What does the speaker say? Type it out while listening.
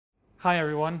Hi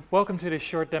everyone, welcome to this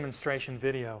short demonstration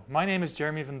video. My name is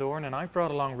Jeremy Van Doorn and I've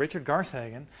brought along Richard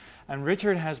Garshagen, and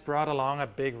Richard has brought along a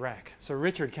big rack. So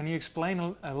Richard, can you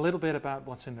explain a little bit about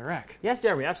what's in the rack? Yes,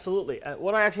 Jeremy, absolutely.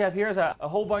 What I actually have here is a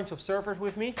whole bunch of servers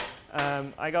with me.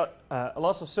 I got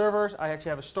lots of servers. I actually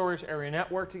have a storage area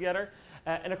network together.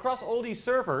 And across all these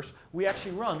servers, we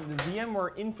actually run the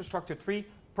VMware Infrastructure 3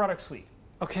 product suite.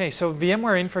 Okay, so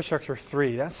VMware Infrastructure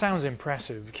 3, that sounds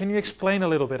impressive. Can you explain a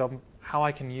little bit on how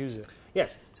I can use it?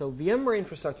 Yes, so VMware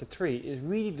Infrastructure 3 is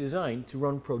really designed to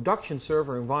run production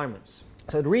server environments.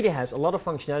 So it really has a lot of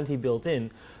functionality built in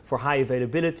for high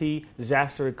availability,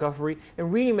 disaster recovery,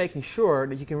 and really making sure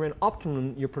that you can run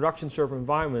optimum your production server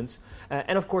environments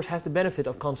and of course have the benefit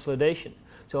of consolidation.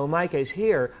 So in my case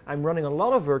here, I'm running a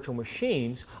lot of virtual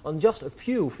machines on just a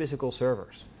few physical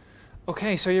servers.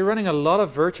 Okay, so you're running a lot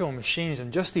of virtual machines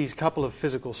on just these couple of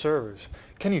physical servers.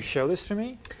 Can you show this to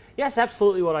me? Yes,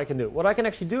 absolutely what I can do. What I can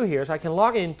actually do here is I can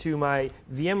log into my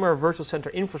VMware Virtual Center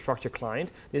Infrastructure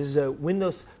client. This is a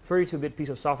Windows 32-bit piece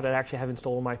of software that I actually have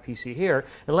installed on my PC here.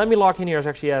 And let me log in here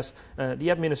as the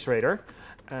administrator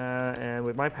and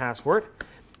with my password.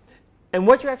 And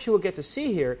what you actually will get to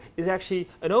see here is actually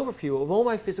an overview of all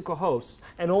my physical hosts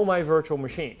and all my virtual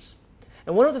machines.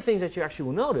 And one of the things that you actually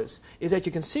will notice is that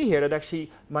you can see here that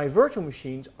actually my virtual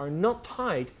machines are not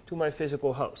tied to my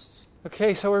physical hosts.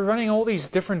 Okay, so we're running all these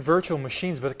different virtual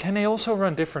machines, but can they also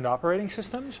run different operating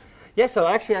systems? Yes, so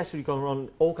actually you can run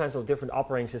all kinds of different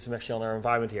operating systems actually on our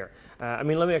environment here. Let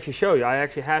me actually show you. I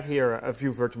actually have here a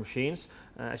few virtual machines.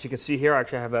 As you can see here, I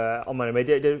actually have on my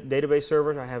database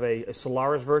servers, I have a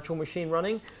Solaris virtual machine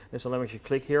running. And so let me actually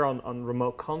click here on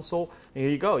remote console. And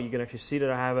here you go. You can actually see that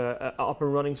I have a up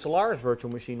and running Solaris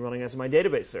virtual machine running as my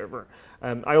database server.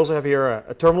 I also have here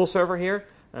a terminal server here.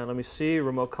 Let me see,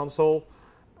 remote console.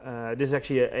 This is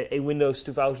actually a Windows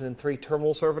 2003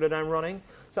 terminal server that I'm running.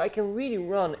 So I can really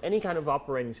run any kind of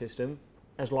operating system,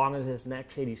 as long as it's an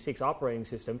x86 operating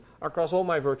system, across all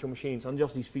my virtual machines on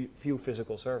just these few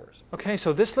physical servers. Okay,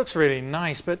 so this looks really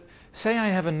nice, but say I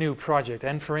have a new project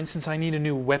and for instance I need a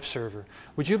new web server.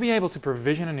 Would you be able to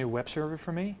provision a new web server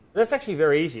for me? That's actually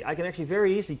very easy. I can actually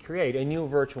very easily create a new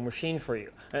virtual machine for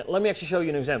you. Let me actually show you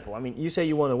an example. I mean, you say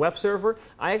you want a web server.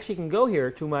 I actually can go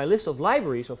here to my list of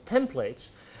libraries of templates,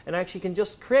 and I actually can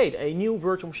just create a new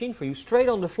virtual machine for you straight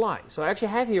on the fly. So I actually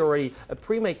have here already a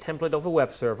pre-made template of a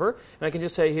web server, and I can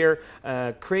just say here,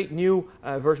 create new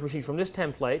virtual machine from this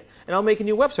template, and I'll make a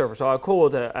new web server. So I'll call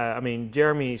it,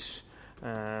 Jeremy's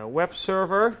web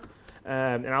server,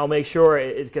 and I'll make sure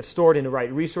it gets stored in the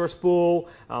right resource pool.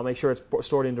 I'll make sure it's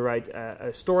stored in the right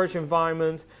storage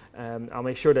environment. I'll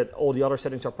make sure that all the other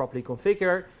settings are properly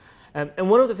configured. And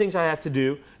one of the things I have to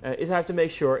do is I have to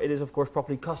make sure it is, of course,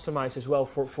 properly customized as well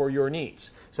for your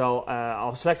needs. So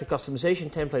I'll select the customization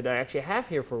template that I actually have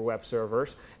here for web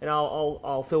servers, and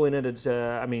I'll fill in it as,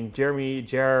 Jeremy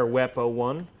Jar Web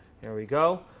 01. There we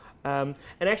go. And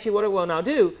actually what it will now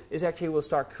do is actually we'll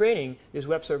start creating this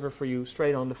web server for you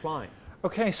straight on the fly.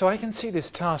 Okay, so I can see this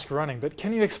task running, but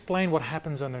can you explain what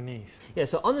happens underneath? Yeah,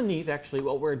 so underneath actually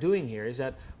what we're doing here is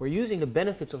that we're using the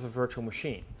benefits of a virtual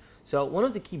machine. So one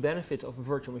of the key benefits of a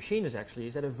virtual machine is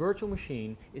that a virtual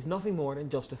machine is nothing more than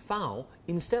just a file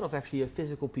instead of actually a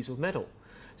physical piece of metal.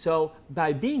 So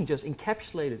by being just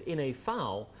encapsulated in a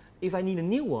file, if I need a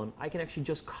new one, I can actually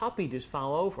just copy this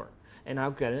file over and I'll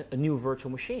get a new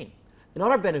virtual machine.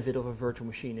 Another benefit of a virtual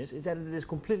machine is that it is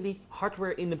completely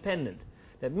hardware independent.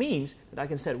 That means that I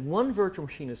can set one virtual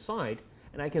machine aside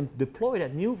and I can deploy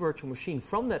that new virtual machine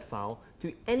from that file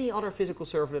to any other physical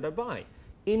server that I buy.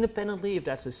 Independently, if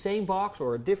that's the same box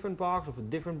or a different box of a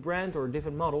different brand or a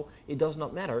different model, it does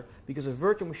not matter because a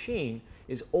virtual machine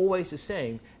is always the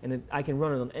same and I can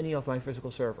run it on any of my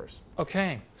physical servers.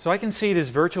 Okay, so I can see this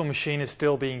virtual machine is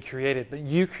still being created, but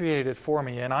you created it for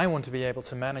me and I want to be able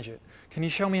to manage it. Can you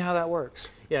show me how that works?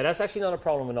 Yeah, that's actually not a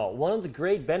problem at all. One of the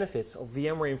great benefits of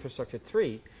VMware Infrastructure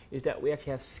 3 is that we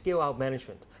actually have scale-out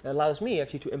management. It allows me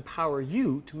actually to empower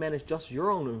you to manage just your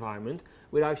own environment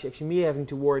without actually me having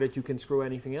to worry that you can screw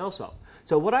anything else up.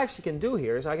 So what I actually can do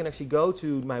here is I can actually go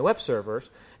to my web servers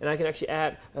and I can actually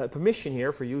add permission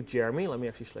here for you, Jeremy. Let me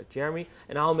actually select Jeremy,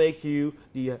 and I'll make you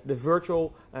the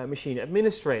virtual machine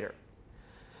administrator.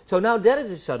 So now that it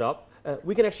is set up,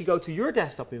 we can actually go to your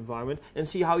desktop environment and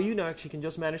see how you now actually can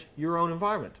just manage your own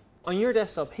environment. On your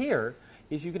desktop here,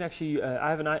 is you can actually, you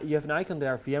have an icon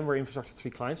there, VMware Infrastructure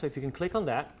 3 client, so if you can click on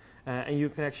that, and you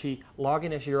can actually log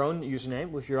in as your own username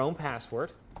with your own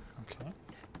password. Okay.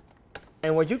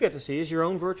 And what you get to see is your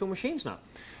own virtual machines now.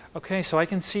 Okay, so I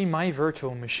can see my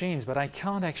virtual machines, but I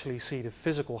can't actually see the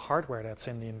physical hardware that's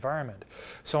in the environment.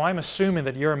 So I'm assuming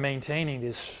that you're maintaining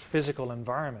this physical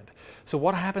environment. So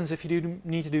what happens if you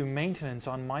need to do maintenance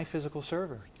on my physical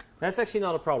server? That's actually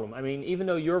not a problem. I mean, even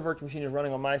though your virtual machine is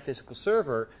running on my physical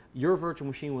server, your virtual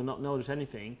machine will not notice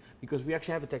anything because we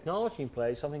actually have a technology in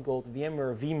place, something called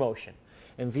VMware vMotion.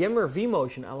 And VMware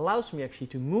vMotion allows me actually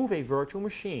to move a virtual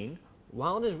machine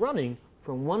while it is running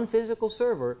from one physical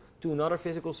server to another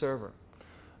physical server.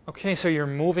 Okay, so you're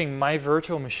moving my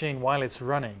virtual machine while it's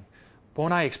running.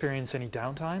 Won't I experience any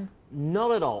downtime?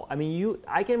 Not at all. I mean,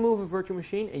 I can move a virtual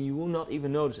machine and you will not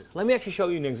even notice it. Let me actually show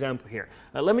you an example here.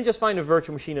 Let me just find a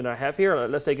virtual machine that I have here.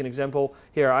 Let's take an example.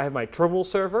 Here I have my terminal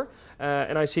server,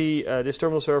 and I see this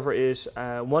terminal server is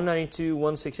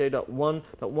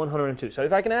 192.168.1.102. So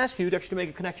if I can ask you to actually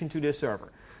make a connection to this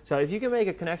server. So if you can make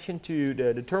a connection to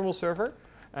the terminal server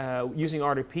using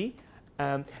RDP,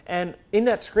 and in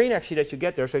that screen actually that you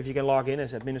get there, so if you can log in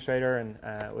as administrator and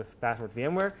with password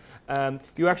VMware,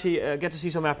 you actually get to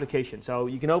see some applications. So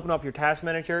you can open up your task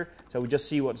manager, so we just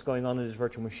see what's going on in this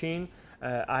virtual machine.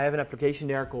 I have an application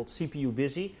there called CPU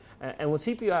Busy, and what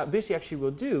CPU Busy actually will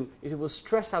do is it will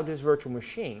stress out this virtual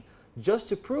machine just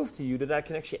to prove to you that I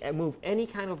can actually move any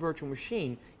kind of virtual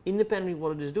machine independently of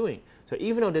what it is doing. So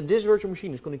even though that this virtual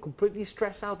machine is going to completely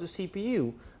stress out the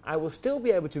CPU, I will still be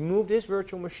able to move this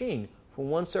virtual machine from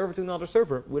one server to another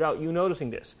server without you noticing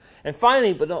this. And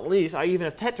finally, but not least, I even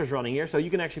have Tetris running here, so you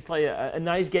can actually play a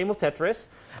nice game of Tetris.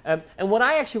 And what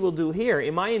I actually will do here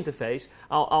in my interface,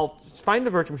 I'll find the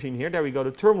virtual machine here, there we go,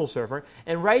 the terminal server,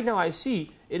 and right now I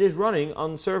see it is running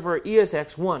on server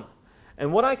ESX1.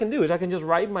 And what I can do is I can just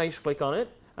right mouse click on it,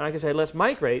 and I can say let's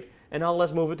migrate, and now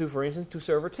let's move it to, for instance, to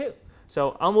server 2.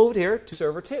 So I'll move it here to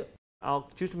server 2. I'll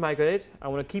choose to migrate. I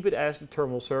want to keep it as the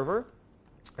terminal server.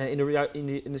 In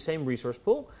the same resource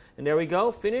pool, and there we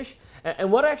go, finish.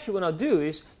 And what I actually want to do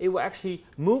is it will actually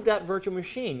move that virtual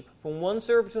machine from one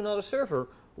server to another server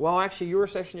while actually your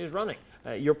session is running.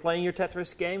 You're playing your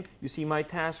Tetris game, you see my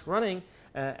task running,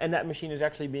 and that machine is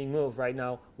actually being moved right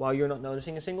now while you're not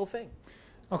noticing a single thing.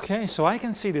 Okay, so I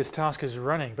can see this task is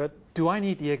running, but do I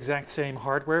need the exact same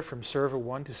hardware from server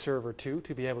 1 to server 2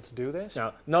 to be able to do this?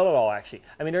 No, not at all actually.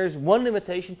 I mean, there is one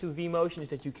limitation to vMotion is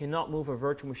that you cannot move a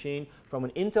virtual machine from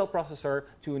an Intel processor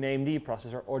to an AMD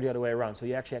processor or the other way around. So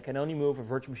you actually can only move a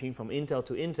virtual machine from Intel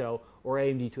to Intel or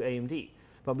AMD to AMD.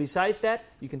 But besides that,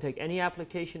 you can take any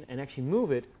application and actually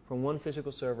move it from one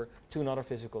physical server to another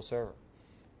physical server.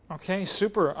 Okay,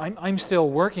 super. I'm still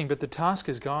working, but the task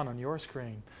is gone on your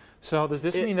screen. So does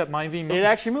this mean that my vMotion... It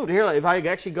actually moved. Here, if I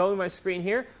actually go in my screen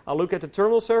here, I'll look at the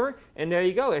terminal server, and there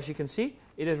you go. As you can see,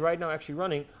 it is right now actually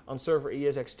running on server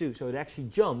ESX2. So it actually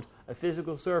jumped a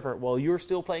physical server while you're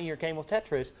still playing your game of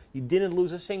Tetris. You didn't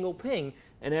lose a single ping,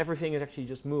 and everything is actually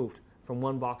just moved from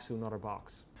one box to another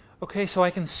box. Okay, so I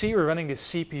can see we're running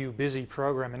this CPU Busy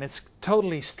program, and it's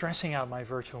totally stressing out my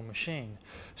virtual machine.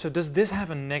 So does this have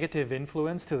a negative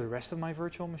influence to the rest of my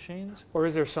virtual machines? Or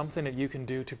is there something that you can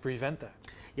do to prevent that?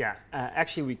 Yeah,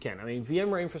 actually we can. I mean,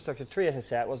 VMware Infrastructure 3, as I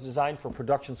said, was designed for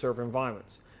production server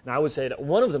environments. And I would say that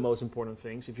one of the most important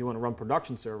things, if you want to run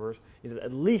production servers, is that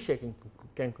at least you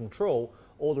can control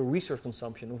all the resource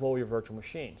consumption of all your virtual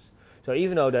machines. So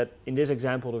even though that in this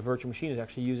example the virtual machine is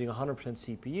actually using 100%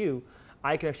 CPU,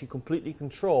 I can actually completely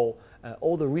control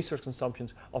all the resource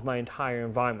consumptions of my entire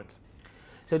environment.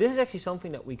 So this is actually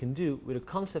something that we can do with a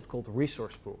concept called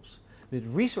resource pools. With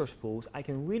resource pools, I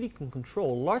can really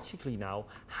control logically now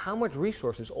how much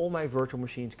resources all my virtual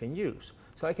machines can use.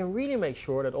 So I can really make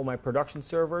sure that all my production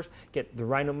servers get the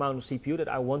right amount of CPU that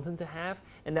I want them to have,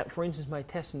 and that, for instance, my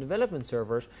test and development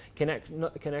servers can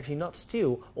actually not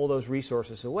steal all those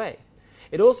resources away.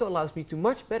 It also allows me to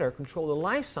much better control the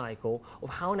life cycle of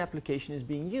how an application is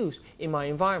being used in my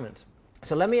environment.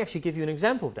 So let me actually give you an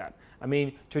example of that. I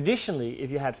mean, traditionally,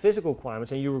 if you had physical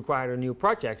requirements and you required a new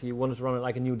project, you wanted to run it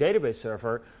like a new database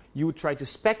server, you would try to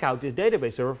spec out this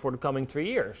database server for the coming 3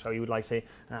 years. So you would like say,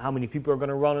 how many people are going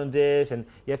to run on this, and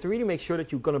you have to really make sure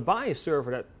that you're going to buy a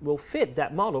server that will fit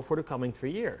that model for the coming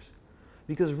 3 years.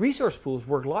 Because resource pools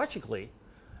work logically.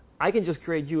 I can just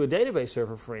create you a database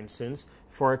server, for instance,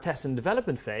 for a test and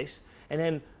development phase, and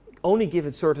then only give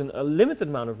it a limited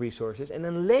amount of resources, and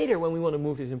then later when we want to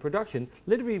move this in production,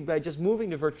 literally by just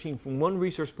moving the virtual machine from one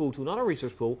resource pool to another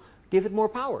resource pool, give it more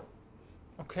power.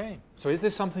 Okay, so is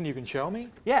this something you can show me?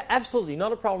 Yeah, absolutely,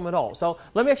 not a problem at all. So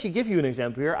let me actually give you an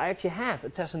example here. I actually have a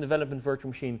test and development virtual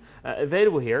machine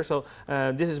available here. So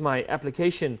this is my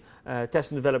application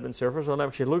test and development server. So let me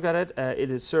actually look at it. It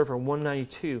is server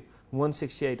 192.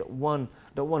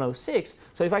 168.1.106.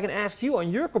 So if I can ask you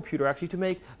on your computer actually to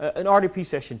make an RDP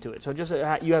session to it. So just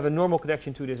you have a normal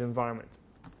connection to this environment.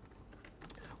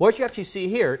 What you actually see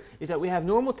here is that we have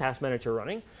normal task manager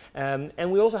running,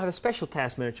 and we also have a special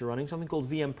task manager running, something called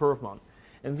VM Perfmon.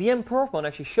 And VM Perfmon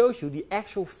actually shows you the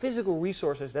actual physical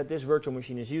resources that this virtual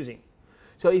machine is using.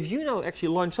 So if you now actually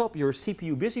launch up your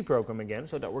CPU busy program again,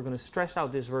 so that we're going to stress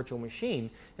out this virtual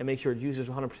machine and make sure it uses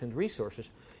 100%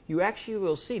 resources, you actually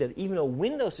will see that even though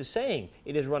Windows is saying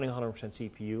it is running 100%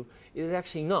 CPU, it is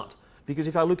actually not. Because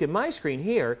if I look at my screen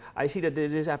here, I see that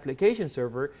this application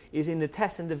server is in the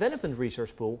test and development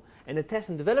resource pool, and the test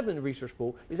and development resource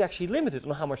pool is actually limited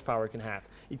on how much power it can have.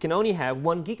 It can only have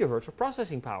 1 gigahertz of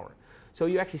processing power. So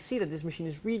you actually see that this machine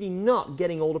is really not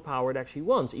getting all the power it actually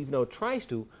wants, even though it tries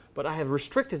to, but I have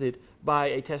restricted it by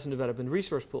a test and development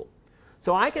resource pool.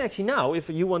 So I can actually now, if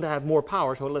you want to have more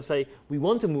power, so let's say we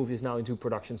want to move this now into a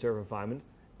production server environment,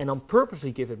 and on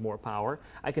purposely give it more power,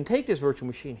 I can take this virtual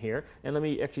machine here, and let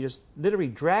me actually just literally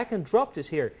drag and drop this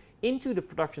here into the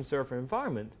production server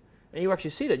environment, and you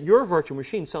actually see that your virtual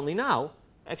machine suddenly now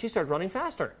actually starts running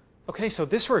faster. Okay, so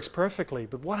this works perfectly,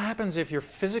 but what happens if your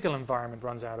physical environment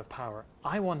runs out of power?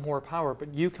 I want more power,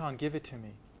 but you can't give it to me.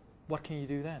 What can you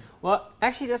do then? Well,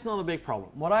 actually that's not a big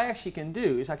problem. What I actually can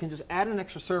do is I can just add an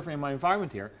extra server in my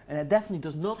environment here, and it definitely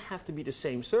does not have to be the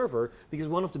same server, because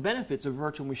one of the benefits a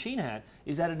virtual machine had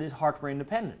is that it is hardware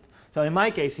independent. So in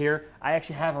my case here, I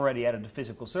actually have already added a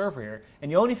physical server here, and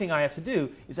the only thing I have to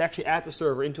do is actually add the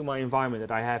server into my environment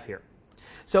that I have here.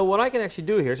 So what I can actually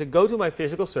do here is I go to my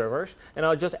physical servers, and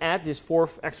I'll just add this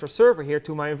 4th extra server here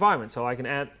to my environment. So I can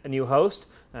add a new host,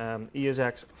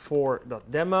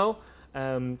 esx4.demo,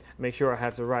 make sure I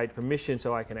have the right permission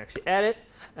so I can actually add it.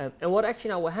 And what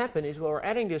actually now will happen is when we're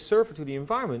adding this server to the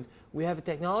environment, we have a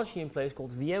technology in place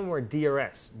called VMware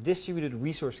DRS, Distributed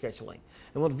Resource Scheduling.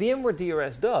 And what VMware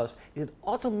DRS does is it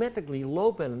automatically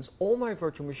load balance all my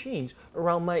virtual machines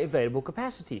around my available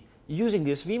capacity using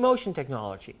this vMotion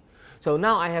technology. So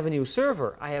now I have a new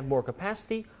server, I have more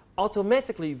capacity,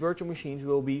 automatically virtual machines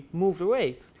will be moved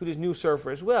away to this new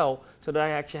server as well, so that I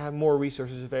actually have more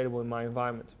resources available in my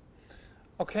environment.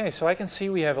 Okay, so I can see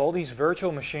we have all these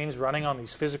virtual machines running on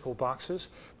these physical boxes,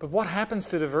 but what happens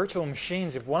to the virtual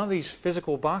machines if one of these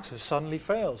physical boxes suddenly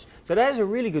fails? So that is a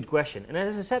really good question, and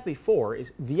as I said before,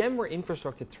 is VMware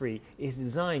Infrastructure 3 is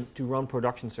designed to run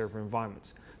production server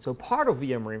environments. So part of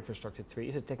VMware Infrastructure 3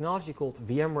 is a technology called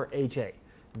VMware HA,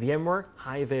 VMware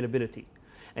High Availability,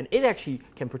 and it actually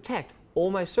can protect all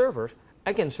my servers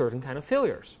against certain kind of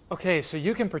failures. Okay, so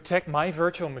you can protect my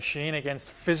virtual machine against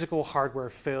physical hardware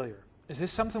failure. Is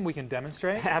this something we can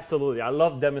demonstrate? Absolutely. I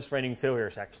love demonstrating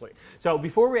failures, actually. So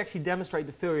before we actually demonstrate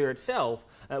the failure itself,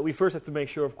 we first have to make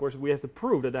sure, of course, we have to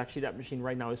prove that actually that machine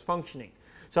right now is functioning.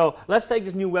 So let's take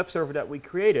this new web server that we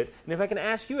created, and if I can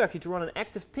ask you actually to run an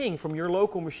active ping from your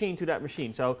local machine to that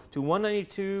machine, so to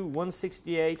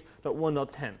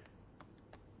 192.168.1.10.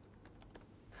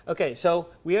 Okay, so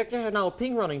we actually have now a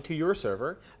ping running to your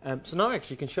server. So now I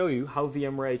actually can show you how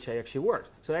VMware HA actually works.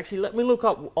 So actually let me look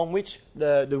up on which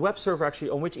the web server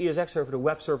actually, on which ESX server the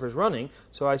web server is running.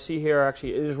 So I see here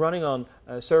actually it is running on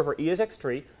server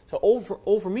ESX3. So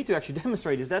all for me to actually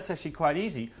demonstrate this, that's actually quite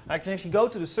easy. I can actually go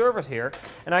to the servers here,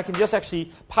 and I can just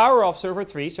actually power off server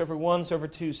 3, server 1, server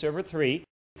 2, server 3,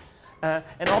 and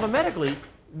automatically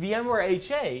VMware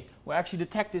HA will actually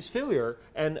detect this failure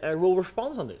and will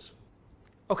respond on this.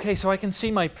 Okay, so I can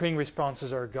see my ping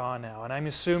responses are gone now, and I'm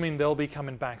assuming they'll be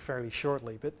coming back fairly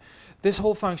shortly. But this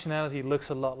whole functionality looks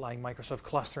a lot like Microsoft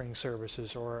clustering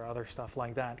services or other stuff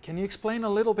like that. Can you explain a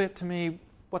little bit to me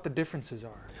what the differences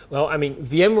are? Well, I mean,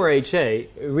 VMware HA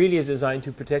really is designed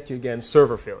to protect you against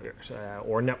server failures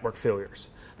or network failures.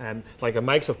 Like a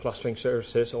Microsoft clustering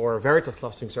services or Veritas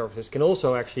clustering services can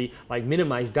also actually like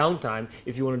minimize downtime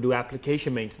if you want to do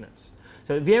application maintenance.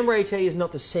 So VMware HA is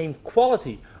not the same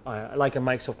quality like a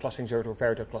Microsoft clustering service or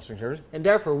Veritas clustering service, and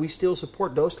therefore we still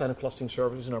support those kind of clustering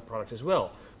services in our product as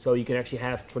well. So you can actually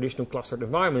have traditional clustered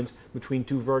environments between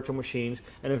two virtual machines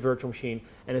and a virtual machine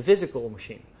and a physical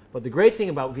machine. But the great thing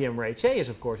about VMware HA is,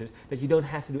 of course, is that you don't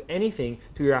have to do anything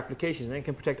to your applications, and it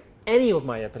can protect any of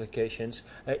my applications,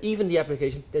 even the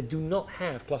applications that do not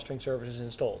have clustering services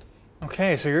installed.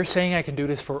 Okay, so you're saying I can do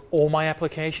this for all my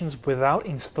applications without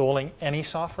installing any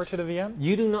software to the VM?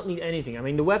 You do not need anything. I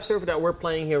mean, the web server that we're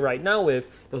playing here right now with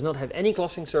does not have any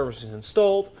clustering services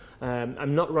installed.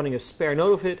 I'm not running a spare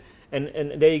node of it.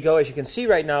 And there you go. As you can see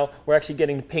right now, we're actually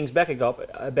getting the pings back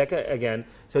again.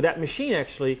 So that machine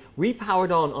actually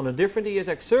repowered on a different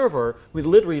ESX server with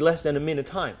literally less than a minute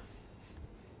time.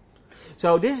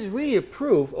 So this is really a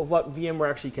proof of what VMware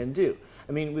actually can do.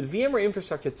 I mean, with VMware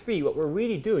Infrastructure 3, what we're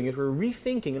really doing is we're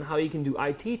rethinking on how you can do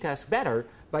IT tasks better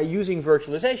by using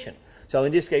virtualization. So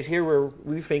in this case here, we're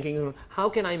rethinking how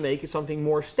can I make something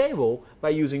more stable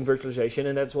by using virtualization,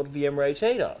 and that's what VMware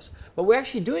HA does. But we're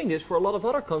actually doing this for a lot of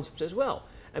other concepts as well.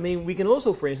 I mean, we can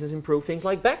also, for instance, improve things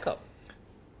like backup.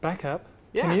 Backup?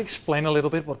 Yeah. Can you explain a little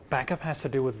bit what backup has to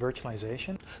do with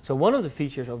virtualization? So one of the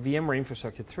features of VMware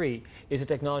Infrastructure 3 is a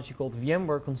technology called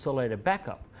VMware Consolidated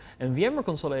Backup. And VMware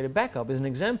Consolidated Backup is an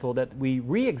example that we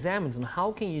re-examined on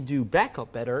how can you do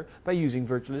backup better by using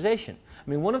virtualization. I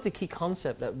mean, one of the key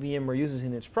concepts that VMware uses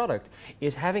in its product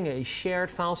is having a shared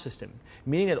file system,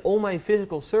 meaning that all my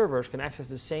physical servers can access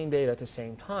the same data at the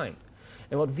same time.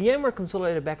 And what VMware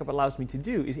Consolidated Backup allows me to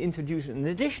do is introduce an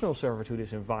additional server to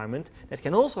this environment that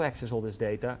can also access all this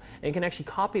data and can actually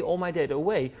copy all my data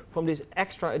away from this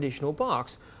extra additional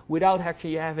box without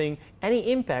actually having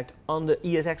any impact on the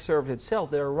ESX servers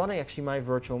itself that are running actually my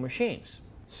virtual machines.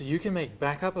 So you can make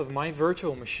backup of my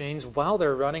virtual machines while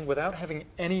they're running without having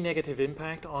any negative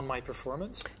impact on my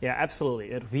performance? Yeah,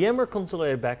 absolutely. At VMware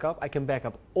Consolidated Backup, I can back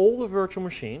up all the virtual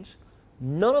machines.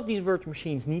 None of these virtual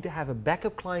machines need to have a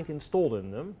backup client installed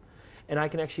in them, and I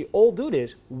can actually all do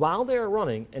this while they are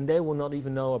running, and they will not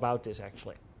even know about this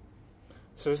actually.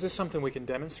 So is this something we can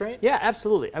demonstrate? Yeah,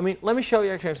 absolutely. I mean, let me show you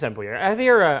actually an example here. I have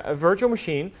here a virtual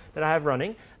machine that I have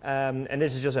running, and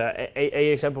this is just an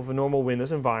example of a normal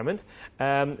Windows environment.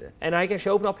 And I can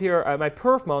actually open up here my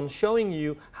perfmon showing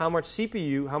you how much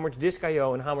CPU, how much disk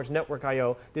I/O, and how much network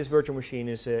I/O this virtual machine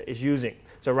is using.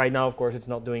 So right now, of course, it's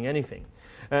not doing anything.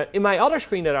 In my other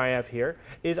screen that I have here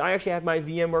is I actually have my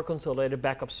VMware Consolidated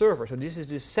Backup server. So this is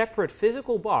this separate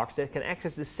physical box that can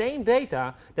access the same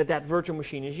data that that virtual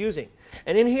machine is using.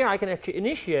 And in here I can actually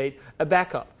initiate a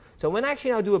backup. So when I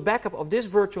actually now do a backup of this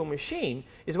virtual machine,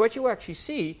 is what you actually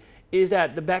see is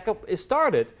that the backup is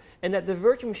started and that the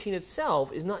virtual machine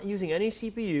itself is not using any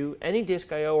CPU, any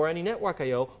disk I/O, or any network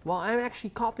I/O, while I'm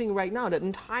actually copying right now that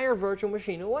entire virtual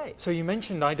machine away. So you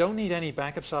mentioned I don't need any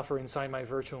backup software inside my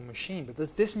virtual machine, but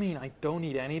does this mean I don't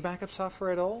need any backup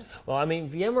software at all? Well, I mean,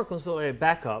 VMware Consolidated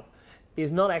Backup is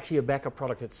not actually a backup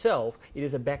product itself, it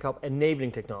is a backup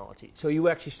enabling technology. So you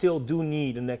actually still do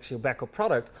need an actual backup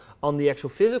product on the actual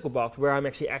physical box where I'm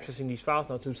actually accessing these files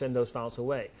now to send those files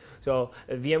away. So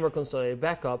VMware Consolidated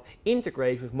Backup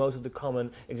integrates with most of the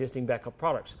common existing backup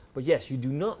products. But yes, you do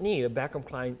not need a backup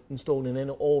client installed in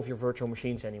all of your virtual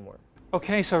machines anymore.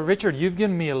 Okay, so Richard, you've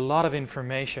given me a lot of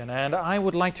information, and I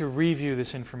would like to review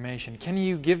this information. Can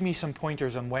you give me some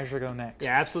pointers on where to go next?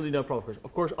 Yeah, absolutely no problem.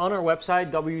 Of course, on our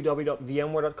website,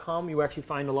 www.vmware.com, you actually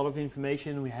find a lot of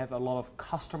information. We have a lot of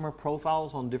customer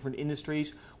profiles on different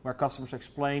industries where customers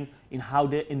explain in how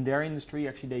in their industry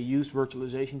actually they use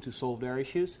virtualization to solve their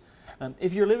issues.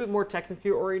 If you're a little bit more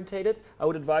technically orientated, I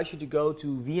would advise you to go to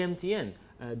VMTN.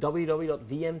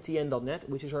 www.vmtn.net,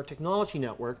 which is our technology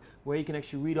network, where you can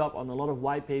actually read up on a lot of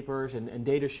white papers and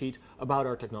data sheets about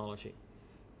our technology.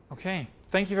 Okay,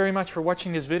 thank you very much for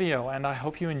watching this video, and I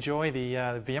hope you enjoy the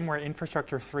VMware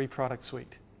Infrastructure 3 product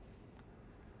suite.